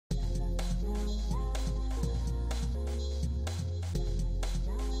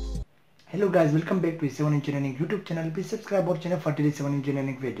Hello guys, welcome back to A7 Engineering YouTube channel. Please subscribe our channel for daily 7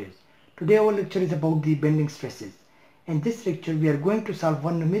 Engineering videos. Today our lecture is about the bending stresses. In this lecture we are going to solve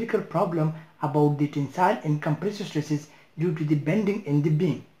one numerical problem about the tensile and compressive stresses due to the bending in the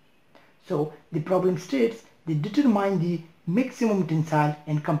beam. So the problem states that determine the maximum tensile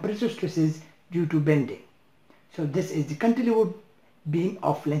and compressive stresses due to bending. So this is the cantilever beam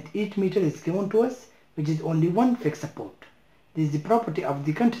of length 8 meters is given to us, which is only one fixed support. This is the property of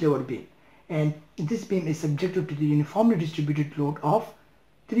the cantilever beam. And this beam is subjected to the uniformly distributed load of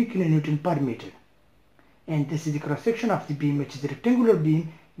 3 kN per meter. And this is the cross section of the beam, which is a rectangular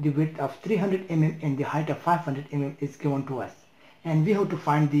beam. The width of 300 mm and the height of 500 mm is given to us. And we have to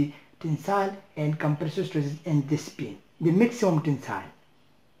find the tensile and compressive stresses in this beam, the maximum tensile.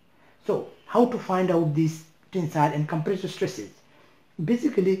 So how to find out these tensile and compressive stresses?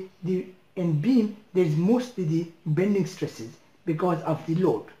 Basically, in beam there is mostly the bending stresses because of the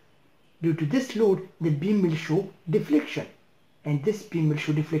load. Due to this load, the beam will show deflection, and this beam will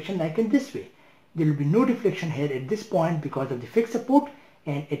show deflection like in this way. There will be no deflection here at this point because of the fixed support,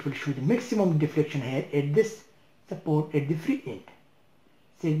 and it will show the maximum deflection here at this support at the free end,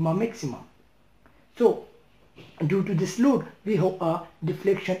 sigma maximum. So due to this load, we have a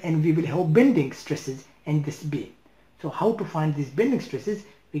deflection and we will have bending stresses in this beam. So how to find these bending stresses?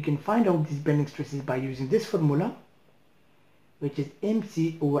 We can find out these bending stresses by using this formula, which is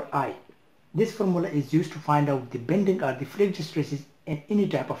mc over I. This formula is used to find out the bending or the flexure stresses in any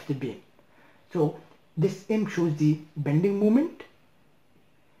type of the beam. So this m shows the bending moment,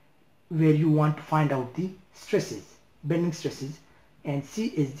 where you want to find out the stresses, bending stresses, and c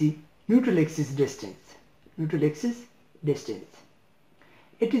is the neutral axis distance. Neutral axis distance.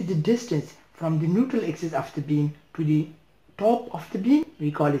 It is the distance from the neutral axis of the beam to the top of the beam,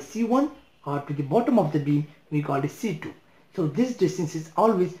 we call it C1, or to the bottom of the beam, we call it C2. So this distance is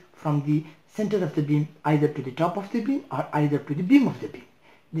always from the center of the beam either to the top of the beam or either to the beam of the beam.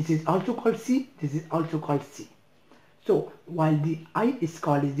 This is also called C, this is also called C. So while the I is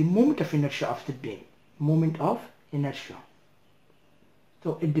called as the moment of inertia of the beam, moment of inertia.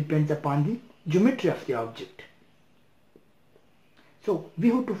 So it depends upon the geometry of the object. So we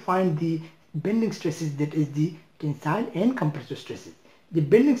have to find the bending stresses, that is the tensile and compressive stresses. The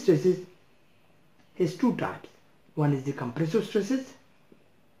bending stresses has two types. One is the compressive stresses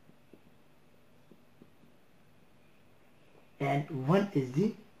and one is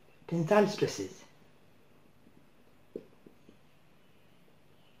the tensile stresses.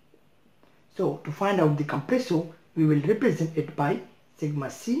 So to find out the compressive, we will represent it by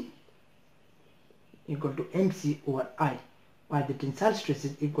sigma c equal to mc over I, while the tensile stress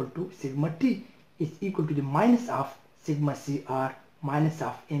is equal to sigma t is equal to the minus of sigma c or minus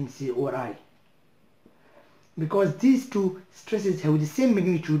of mc over I. Because these two stresses have the same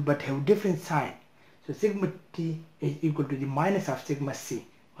magnitude but have different sign. So sigma t is equal to the minus of sigma c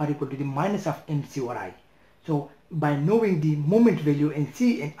or equal to the minus of mc over I. So by knowing the moment value in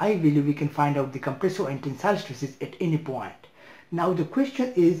c and I value, we can find out the compressive and tensile stresses at any point. Now the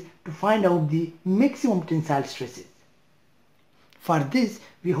question is to find out the maximum tensile stresses. For this,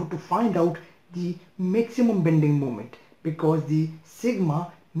 we have to find out the maximum bending moment, because the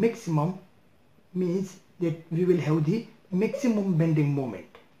sigma maximum means that we will have the maximum bending moment.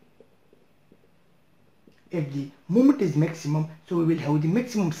 If the moment is maximum, so we will have the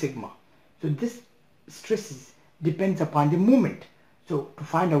maximum sigma. So this stresses depends upon the moment. So to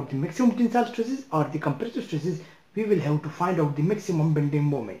find out the maximum tensile stresses or the compressive stresses, we will have to find out the maximum bending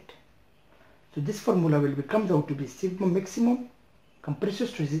moment. So this formula comes out to be sigma maximum compressive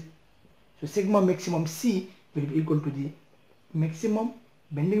stresses. So sigma maximum C will be equal to the maximum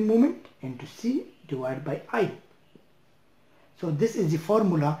bending moment into C divided by I. So this is the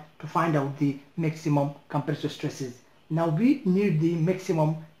formula to find out the maximum compressive stresses. Now we need the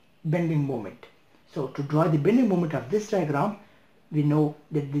maximum bending moment. So to draw the bending moment of this diagram, we know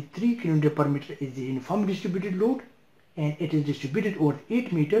that the 3 kN per meter is the uniformly distributed load, and it is distributed over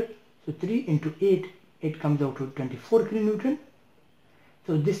 8 meters. So 3 into 8, it comes out to 24 kN.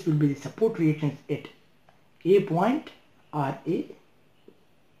 So this will be the support reactance at A point, RA,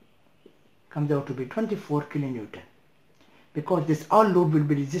 comes out to be 24 kN, because this all load will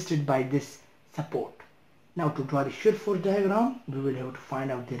be resisted by this support. Now to draw the shear force diagram, we will have to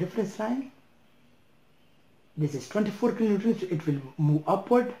find out the reference line. This is 24 kN, so it will move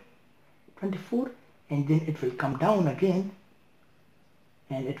upward 24, and then it will come down again,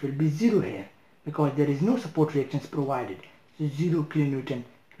 and it will be 0 here because there is no support reactions provided. So 0 kN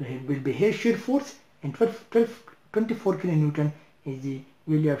will be here shear force, and 24 kN is the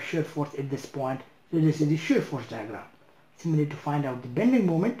value of shear force at this point. So this is the shear force diagram. Similarly, to find out the bending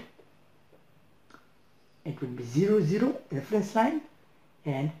moment, it will be 0, 0 reference line,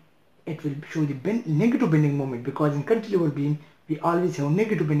 and it will show the negative bending moment, because in cantilever beam we always have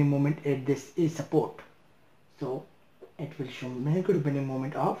negative bending moment at this A support. So it will show negative bending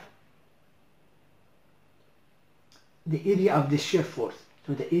moment of the area of the shear force.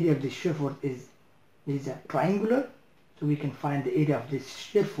 So the area of the shear force is a triangular, so we can find the area of this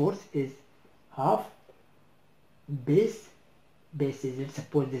shear force is half base is, let's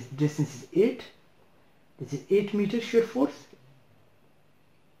suppose this distance is 8, this is 8 meter shear force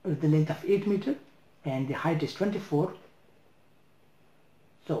with the length of 8 meter and the height is 24.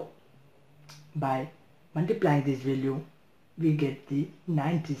 So by multiplying this value we get the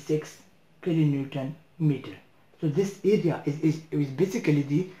 96 kilonewton meter. So this area is basically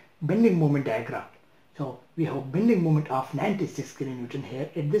the bending moment diagram. So we have bending moment of 96 kilonewton here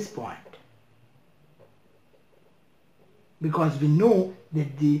at this point, because we know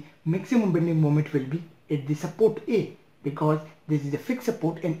that the maximum bending moment will be at the support A, because this is a fixed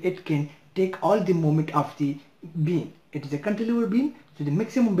support and it can take all the moment of the beam. It is a cantilever beam, so the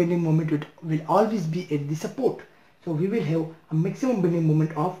maximum bending moment will always be at the support. So we will have a maximum bending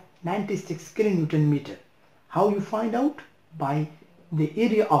moment of 96 kilonewton meter. How you find out? By the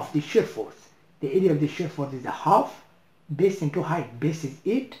area of the shear force. The area of the shear force is a half base into height. Base is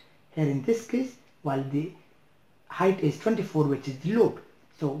 8 here in this case, while the height is 24, which is the load.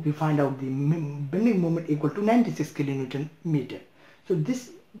 So we find out the bending moment equal to 96 kilonewton meter. So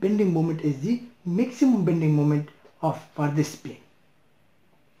this bending moment is the maximum bending moment for this beam.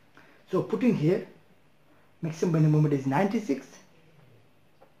 So putting here, maximum bending moment is 96,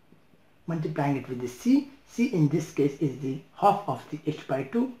 multiplying it with the C. C in this case is the half of the h by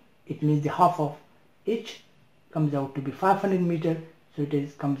 2. It means the half of h comes out to be 500 meter, so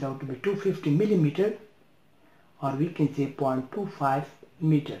it comes out to be 250 millimeter, or we can say 0.25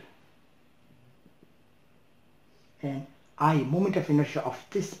 meter. And I, moment of inertia of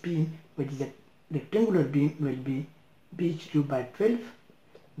this beam, which is a rectangular beam, will be BH3 by 12.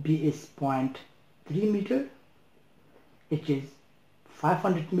 B is 0.3 meter, H is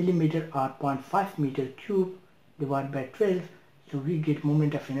 500 millimeter or 0.5 meter cube divided by 12. So we get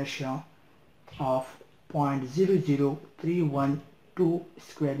moment of inertia of 0.00312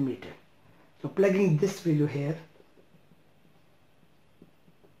 square meter. So plugging this value here,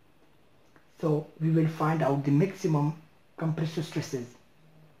 so we will find out the maximum compressive stresses,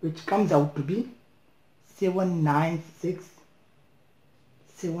 which comes out to be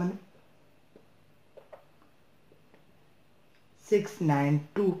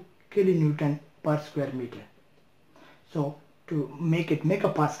 796.692 kilonewton per square meter. So to make it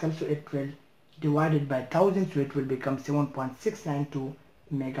megapascal, so it will divided by 1000, so it will become 7.692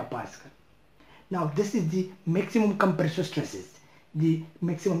 megapascal. Now this is the maximum compressive stresses. The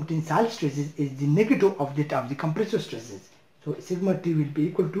maximum tensile stresses is the negative of that of the compressive stresses. So sigma T will be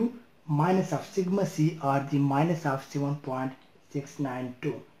equal to minus of sigma C, or the minus of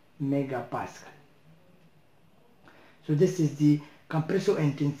 7.692 megapascal. So this is the compressive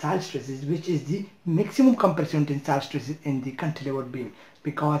and tensile stresses, which is the maximum compressive and tensile stresses in the cantilever beam,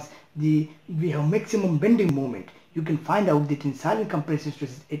 because we have maximum bending moment. You can find out the tensile and compressive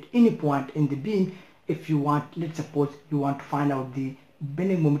stresses at any point in the beam. If you want, let's suppose you want to find out the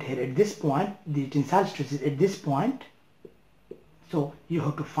bending moment here at this point, the tensile stresses at this point. So you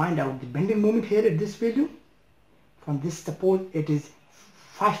have to find out the bending moment here at this value. From this, suppose it is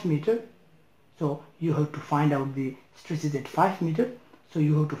 5 meter. So you have to find out the stresses at 5 meter. So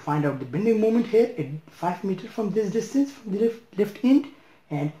you have to find out the bending moment here at 5 meter from this distance, from the left end,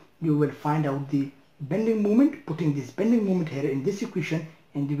 and you will find out the bending moment, putting this bending moment here in this equation,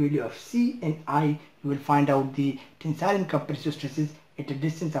 and the value of C and I, you will find out the tensile and compressive stresses at a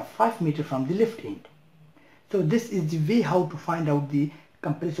distance of 5 meter from the left end. So this is the way how to find out the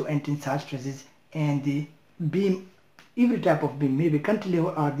compressive and tensile stresses and the beam, every type of beam, maybe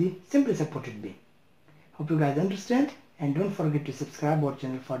cantilever or the simply supported beam. Hope you guys understand, and don't forget to subscribe our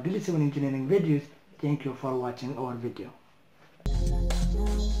channel for daily civil engineering videos. Thank you for watching our video.